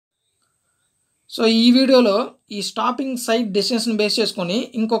So ఈ వీడియోలో ఈ స్టాపింగ్ సైట్ డిస్టెన్స్ని బేస్ చేసుకొని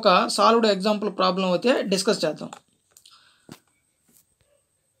ఇంకొక సాల్వ్డ్ ఎగ్జాంపుల్ ప్రాబ్లం అయితే డిస్కస్ చేద్దాం.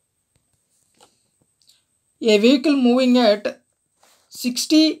 ఏ vehicle moving at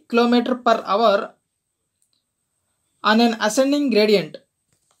 60 km/h on an ascending gradient.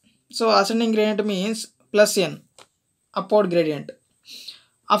 So ascending gradient means plus n, upward gradient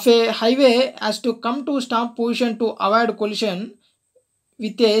of a highway has to come to stop position to avoid collision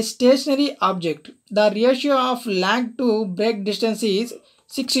with a stationary object. The ratio of lag to brake distance is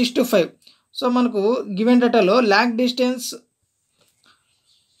 6:5. So మనకు given డేటాలో lag distance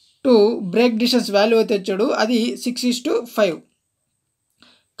to break distance value అయితే ఇచ్చాడు, అది 6:5.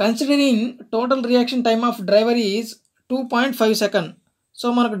 Considering total reaction time of driver is 2.5 second. So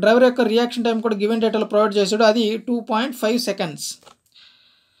మనకు driver యొక్క reaction time కూడా given డేటాలో provide చేశాడు, అది 2.5 seconds.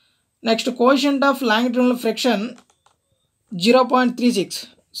 Next coefficient of longitudinal friction 0.36.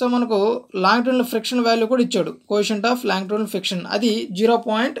 So మనకు లాంగిట్యూడినల్ ఫ్రిక్షన్ వాల్యూ కూడా ఇచ్చాడు, కోఎఫిషియంట్ ఆఫ్ లాంగిట్యూడినల్ ఫ్రిక్షన్ అది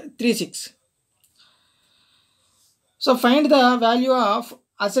 0.36. So find the value of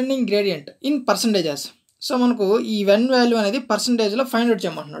ascending gradient in percentages. So మనకు ఈ వెన్ వాల్యూ అనేది పర్సంటేజ్లో ఫైండ్ అవుట్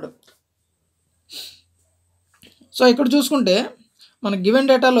చేయమంటున్నాడు. సో ఇక్కడ చూసుకుంటే మన గివెన్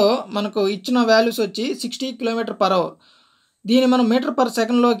డేటాలో మనకు ఇచ్చిన వాల్యూస్ వచ్చి 60 km/h. దీన్ని మనం మీటర్ పర్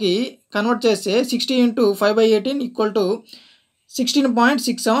సెకండ్లోకి కన్వర్ట్ చేస్తే 60 × 5/18 =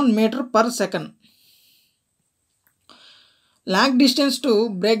 16.67 metre per second. Lag distance to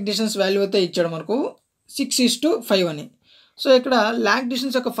break distance value అయితే ఇచ్చాడు మనకు 6:5 అని. సో ఇక్కడ ల్యాగ్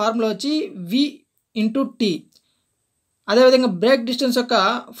డిస్టెన్స్ యొక్క ఫార్ములా వచ్చి v/t. అదేవిధంగా బ్రేక్ డిస్టెన్స్ యొక్క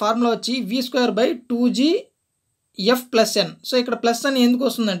ఫార్ములా వచ్చి v²/2gf+n. సో ఇక్కడ ప్లస్ అని ఎందుకు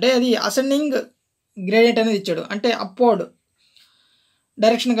వస్తుందంటే అది అసెండింగ్ గ్రేడియంట్ అనేది ఇచ్చాడు, అంటే అప్వర్డ్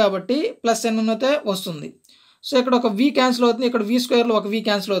డైరెక్షన్ కాబట్టి +n అయితే వస్తుంది. సో ఇక్కడ ఒక v క్యాన్సిల్ అవుతుంది, ఇక్కడ v² ఒక v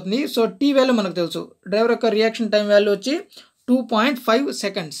క్యాన్సిల్ అవుతుంది. సో t వాల్యూ మనకు తెలుసు, డ్రైవర్ యొక్క రియాక్షన్ టైం వాల్యూ వచ్చి 2.5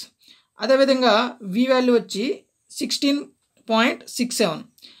 సెకండ్స్. అదేవిధంగా v వాల్యూ వచ్చి 16.67.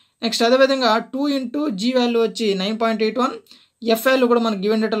 నెక్స్ట్ అదేవిధంగా 2 × g వాల్యూ వచ్చి 9.81. f వాల్యూ కూడా మనకు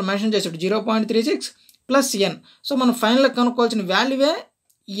గివెన్ డేటాలో మెన్షన్ చేసాడు 0.36 + n. సో మనం ఫైనల్గా కనుక్కోవాల్సిన వాల్యూవే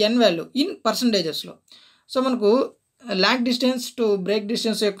ఈ n వాల్యూ ఇన్ పర్సంటేజెస్లో. సో మనకు lag distance to break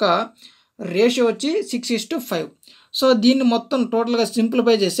distance యొక్క రేషియో వచ్చి 6:5. సో దీన్ని మొత్తం టోటల్గా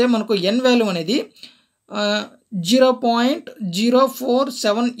సింప్లిఫై చేస్తే మనకు n వాల్యూ అనేది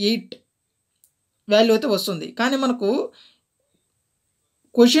 0.0478 వాల్యూ అయితే వస్తుంది. కానీ మనకు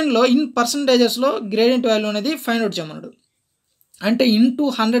క్వశ్చన్లో ఇన్ పర్సంటేజెస్లో గ్రేడియంట్ వాల్యూ అనేది ఫైండ్ అవుట్ చేయమన్నాడు. అంటే ఇంటూ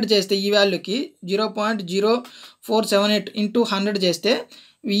 100 చేస్తే ఈ వాల్యూకి 0.0478 ఇంటూ 100 చేస్తే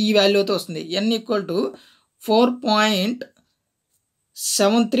ఈ వాల్యూ అయితే వస్తుంది. n =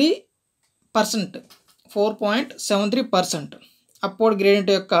 4.73%. 4.73%. అప్వర్డ్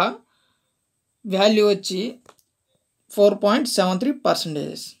గ్రేడియంట్ యొక్క వాల్యూ వచ్చి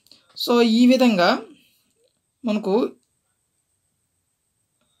 4.73%. సో ఈ విధంగా మనకు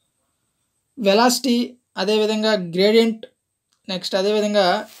వెలాసిటీ, అదేవిధంగా గ్రేడియంట్, నెక్స్ట్ అదేవిధంగా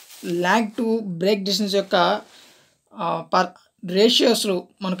ల్యాగ్ టు బ్రేక్ డిస్టెన్స్ యొక్క రేషియోస్లు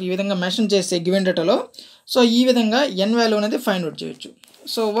మనకు ఈ విధంగా మెన్షన్ చేస్తే గివెన్ డేటాలో, సో ఈ విధంగా n వాల్యూ అనేది ఫైండ్ అవుట్ చేయొచ్చు.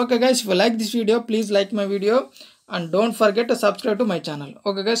 So okay guys, if you like this video please like my video and don't forget to subscribe to my channel.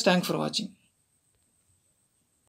 Okay guys, thanks for watching.